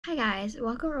Hi guys,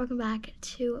 welcome back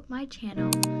to my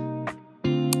channel.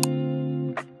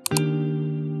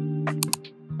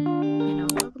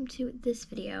 Welcome to this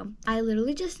video. I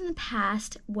literally just in the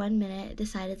past 1 minute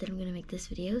decided that I'm gonna make this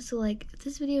video. So like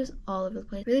this video is all over the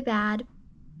place, really bad.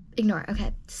 Ignore it.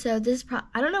 Okay, so this is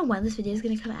I don't know when this video is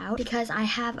gonna come out because I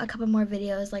have a couple more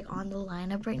videos like on the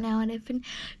lineup right now, and I've been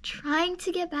trying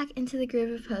to get back into the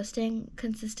groove of posting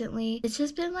consistently. It's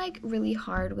just been like really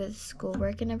hard with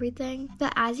schoolwork and everything.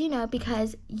 But as you know,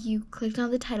 because you clicked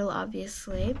on the title,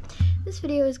 obviously, this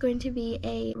video is going to be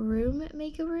a room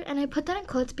makeover, and I put that in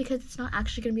quotes because it's not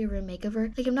actually gonna be a room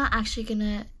makeover. Like I'm not actually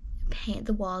gonna paint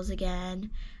the walls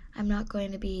again. I'm not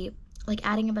going to be like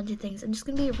adding a bunch of things. I'm just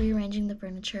gonna be rearranging the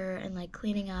furniture and like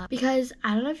cleaning up, because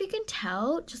I don't know if you can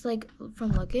tell just like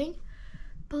from looking,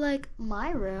 but like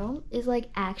my room is like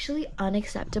actually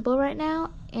unacceptable right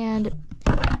now, and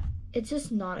it's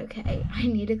just not okay. I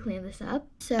need to clean this up.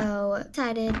 So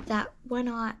decided that why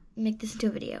not make this into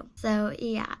a video. So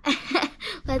yeah,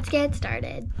 let's get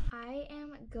started. I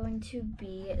am going to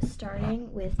be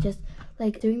starting with just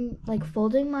like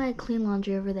folding my clean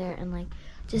laundry over there, and like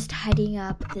just tidying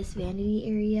up this vanity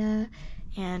area,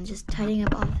 and just tidying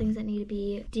up all the things that need to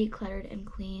be decluttered and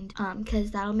cleaned,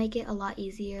 because that'll make it a lot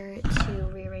easier to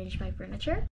rearrange my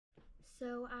furniture.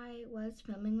 So I was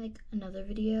filming like another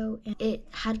video, and it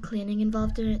had cleaning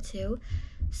involved in it too.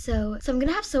 So I'm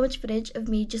gonna have so much footage of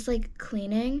me just like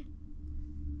cleaning.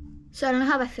 So I don't know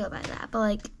how I feel about that, but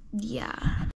like, yeah.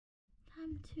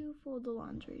 Time to fold the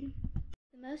laundry.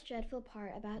 The most dreadful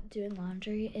part about doing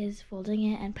laundry is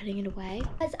folding it and putting it away,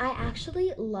 because I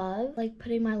actually love like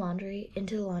putting my laundry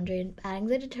into the laundry and adding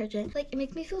the detergent. Like it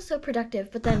makes me feel so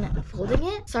productive, but then folding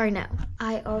it, sorry, no.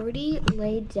 I already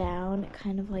laid down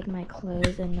kind of like my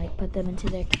clothes and like put them into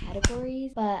their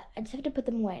categories, but I just have to put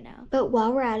them away now. But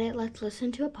while we're at it, let's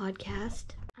listen to a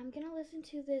podcast. I'm gonna listen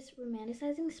to this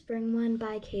Romanticizing Spring one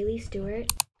by Kaylee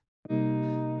Stewart.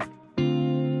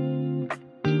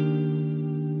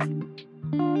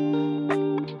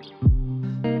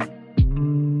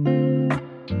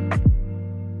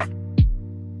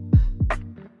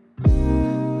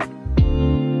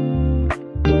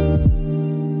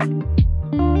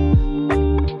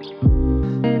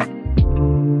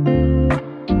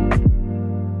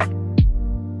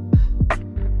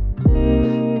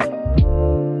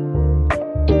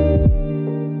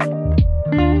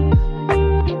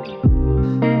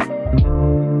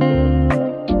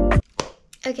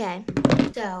 Okay,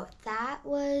 so that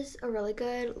was a really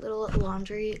good little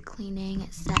laundry cleaning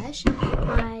sesh.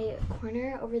 My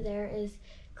corner over there is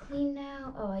clean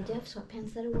now. Oh, I do have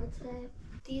sweatpants that I wore today.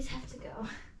 These have to go.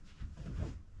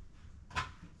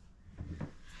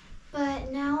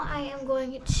 But now I am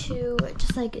going to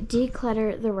just like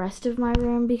declutter the rest of my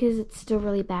room because it's still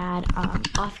really bad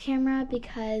off camera,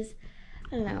 because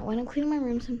I don't know, when I'm cleaning my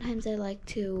room sometimes I like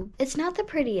to, it's not the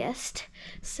prettiest.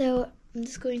 So I'm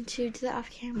just going to do that off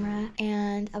camera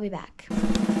and I'll be back.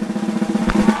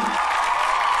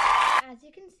 As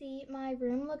you can see, my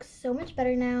room looks so much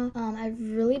better now. I've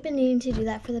really been needing to do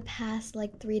that for the past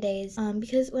like 3 days,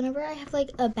 because whenever I have like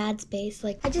a bad space,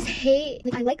 like I just hate,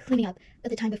 like I like cleaning up, but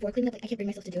the time before cleaning up, like I can't bring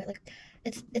myself to do it. Like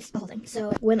it's the whole thing.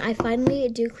 So when I finally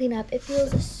do clean up, it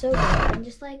feels so good. I'm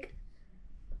just like,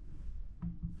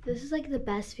 this is like the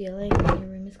best feeling when your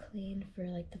room is clean for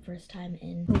like the first time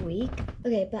in a week.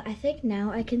 Okay, but I think now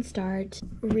I can start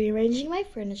rearranging my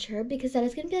furniture, because that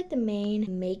is gonna be like the main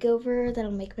makeover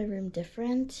that'll make my room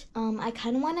different. I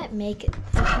kind of want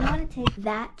to take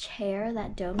that chair,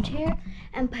 that dome chair,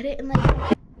 and put it in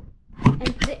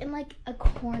like a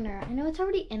corner. I know it's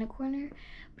already in a corner,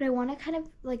 but I want to kind of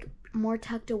like more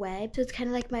tucked away, so it's kind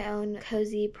of like my own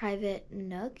cozy private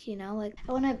nook, you know? Like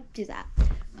I want to do that.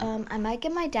 I might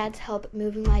get my dad's help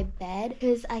moving my bed,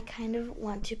 because I kind of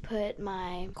want to put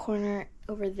my corner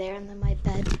over there, and then my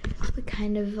bed would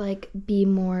kind of like be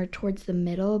more towards the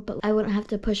middle, but I wouldn't have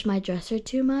to push my dresser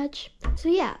too much. So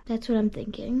yeah, that's what I'm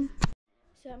thinking.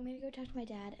 So I'm gonna go talk to my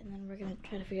dad, and then we're gonna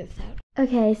try to figure this out.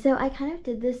 Okay, so I kind of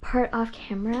did this part off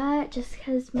camera just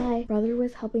because my brother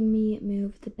was helping me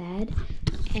move the bed,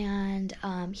 and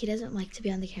he doesn't like to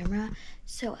be on the camera.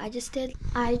 So I just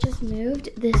moved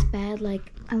this bed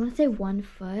like, I want to say 1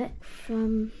 foot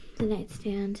from the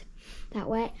nightstand that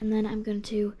way, and then I'm going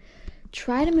to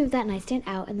try to move that nightstand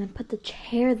out and then put the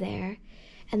chair there,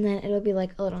 and then it'll be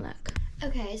like a little nook.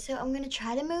 Okay, so I'm gonna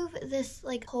try to move this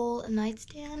like whole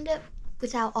nightstand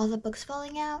without all the books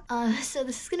falling out. So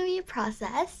this is gonna be a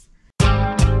process.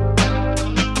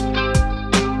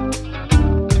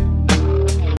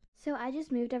 So I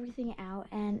just moved everything out,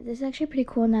 and this is actually pretty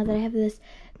cool now that I have this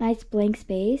nice blank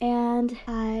space. And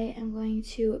I am going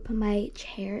to put my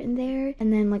chair in there,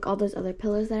 and then like all those other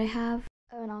pillows that I have.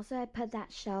 Oh, and also I put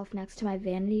that shelf next to my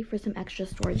vanity for some extra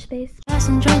storage space.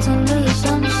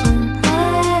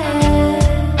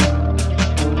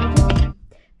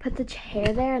 Put the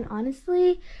chair there, and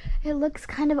honestly it looks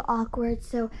kind of awkward,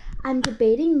 so I'm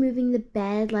debating moving the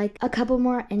bed like a couple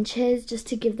more inches just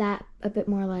to give that a bit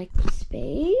more like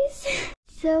space.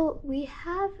 So we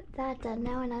have that done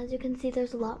now, and as you can see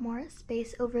there's a lot more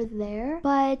space over there,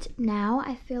 but now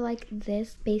I feel like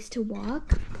this space to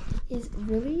walk is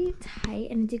really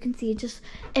tight, and as you can see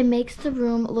it makes the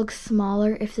room look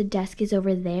smaller if the desk is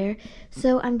over there.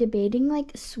 So I'm debating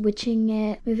like switching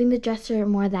it, moving the dresser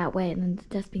more that way and then the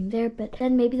desk being there, but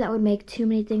then maybe that would make too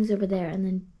many things over there and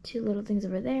then two little things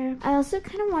over there. I also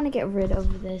kind of want to get rid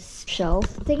of this shelf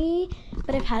thingy,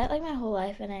 but I've had it like my whole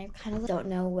life and I kind of don't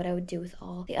know what I would do with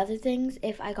all the other things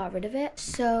if I got rid of it.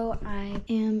 So I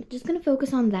am just gonna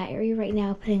focus on that area right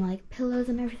now, putting like pillows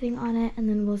and everything on it, and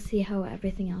then we'll see how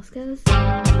everything else goes. So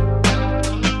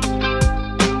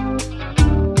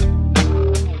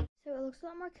it looks a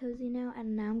lot more cozy now,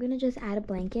 and now I'm gonna just add a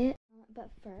blanket.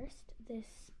 But first,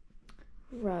 this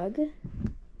rug.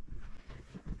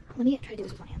 Let me try to do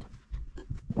this with my hand.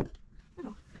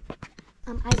 Oh.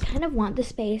 I kind of want the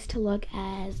space to look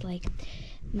as like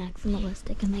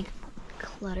maximalistic and like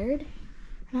cluttered.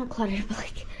 Not cluttered, but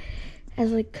like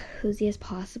as like cozy as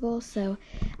possible. So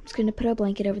I'm just gonna put a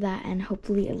blanket over that and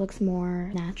hopefully it looks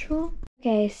more natural.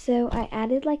 Okay, so I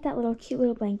added like that little cute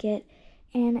little blanket,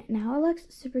 and now it looks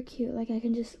super cute. Like I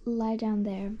can just lie down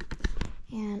there.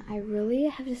 And I really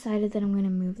have decided that I'm going to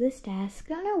move this desk.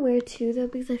 I don't know where to though,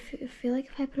 because I feel like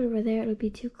if I put it over there, it would be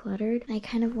too cluttered. And I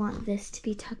kind of want this to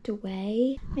be tucked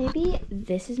away. Maybe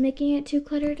this is making it too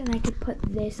cluttered and I could put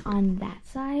this on that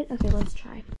side. Okay, let's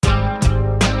try.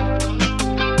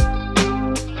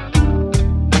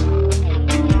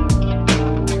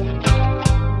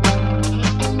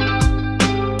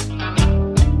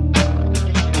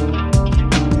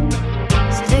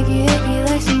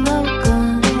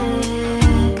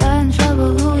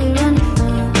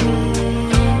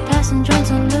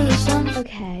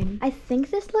 I think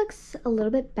this looks a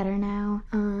little bit better now.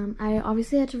 I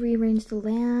obviously had to rearrange the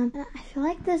lamp. I feel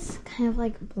like this kind of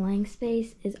like blank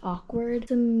space is awkward.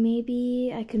 So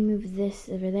maybe I could move this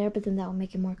over there, but then that will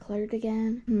make it more cluttered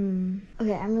again.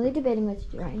 Okay, I'm really debating what to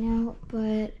do right now,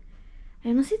 but I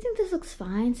honestly think this looks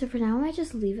fine. So for now, I might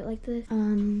just leave it like this.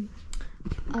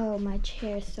 Oh, my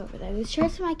chair is still over there. This chair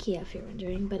is from IKEA if you're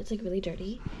wondering, but it's like really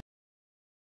dirty.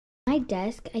 My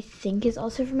desk, I think, is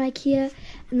also from IKEA,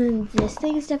 and then this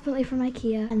thing is definitely from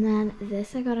IKEA, and then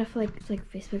this I got off like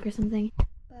Facebook or something.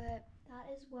 But that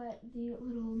is what the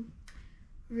little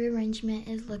rearrangement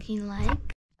is looking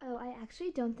like. Oh, I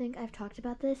actually don't think I've talked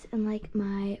about this in like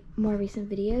my more recent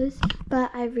videos,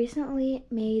 but I recently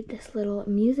made this little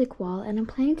music wall, and I'm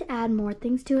planning to add more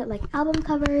things to it, like album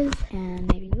covers and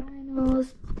maybe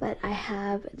vinyls. But I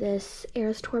have this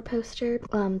Eras Tour poster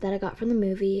that I got from the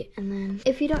movie, and then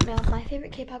if you don't know, my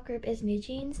favorite K-pop group is New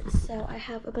Jeans, so I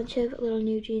have a bunch of little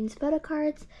New Jeans photo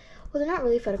cards. Well, they're not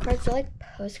really photo cards, they're like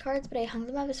postcards, but I hung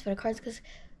them up as photo cards because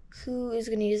who is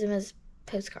going to use them as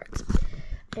postcards?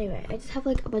 Anyway, I just have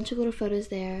like a bunch of little photos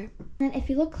there. And if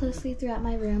you look closely throughout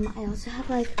my room, I also have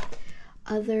like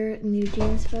other New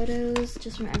Jeans photos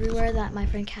just from everywhere that my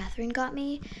friend Catherine got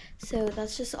me. So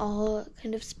that's just all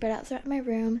kind of spread out throughout my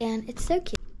room, and it's so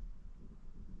cute.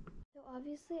 So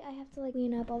obviously I have to like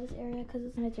clean up all this area because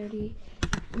it's kind of dirty.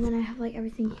 And then I have like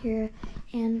everything here.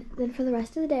 And then for the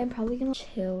rest of the day, I'm probably going to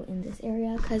chill in this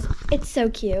area because it's so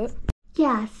cute.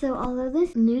 Yeah, so although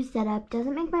this new setup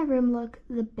doesn't make my room look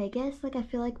the biggest, like I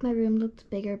feel like my room looked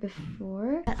bigger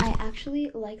before, but I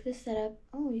actually like this setup.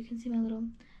 Oh, you can see my little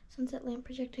sunset lamp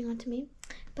projecting onto me.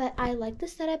 But I like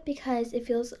this setup because it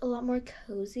feels a lot more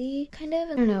cozy, kind of,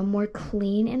 I don't know, more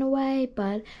clean in a way,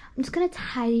 but I'm just gonna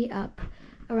tidy up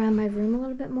around my room a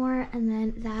little bit more, and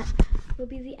then that will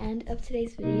be the end of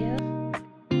today's video.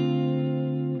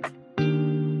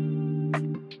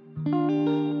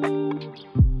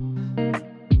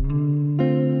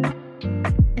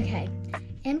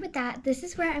 This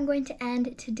is where I'm going to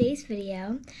end today's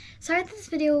video. Sorry that this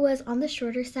video was on the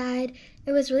shorter side.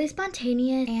 It was really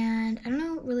spontaneous, and I don't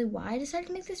know really why I decided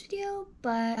to make this video,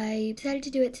 but I decided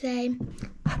to do it today.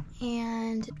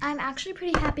 And I'm actually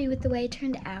pretty happy with the way it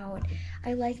turned out.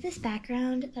 I like this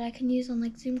background that I can use on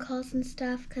like Zoom calls and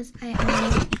stuff because I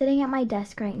am sitting at my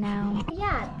desk right now.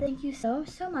 Yeah, thank you so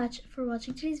much for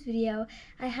watching today's video.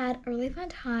 I had a really fun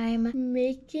time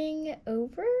making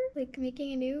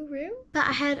a new room. But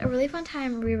I had a really fun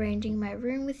time rearranging my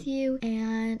room with you,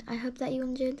 and I hope that you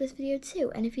enjoyed this video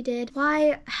too. And if you did,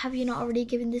 why have you not already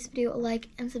given this video a like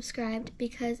and subscribed?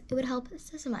 Because it would help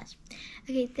so much.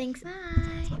 Okay, thanks,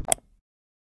 bye.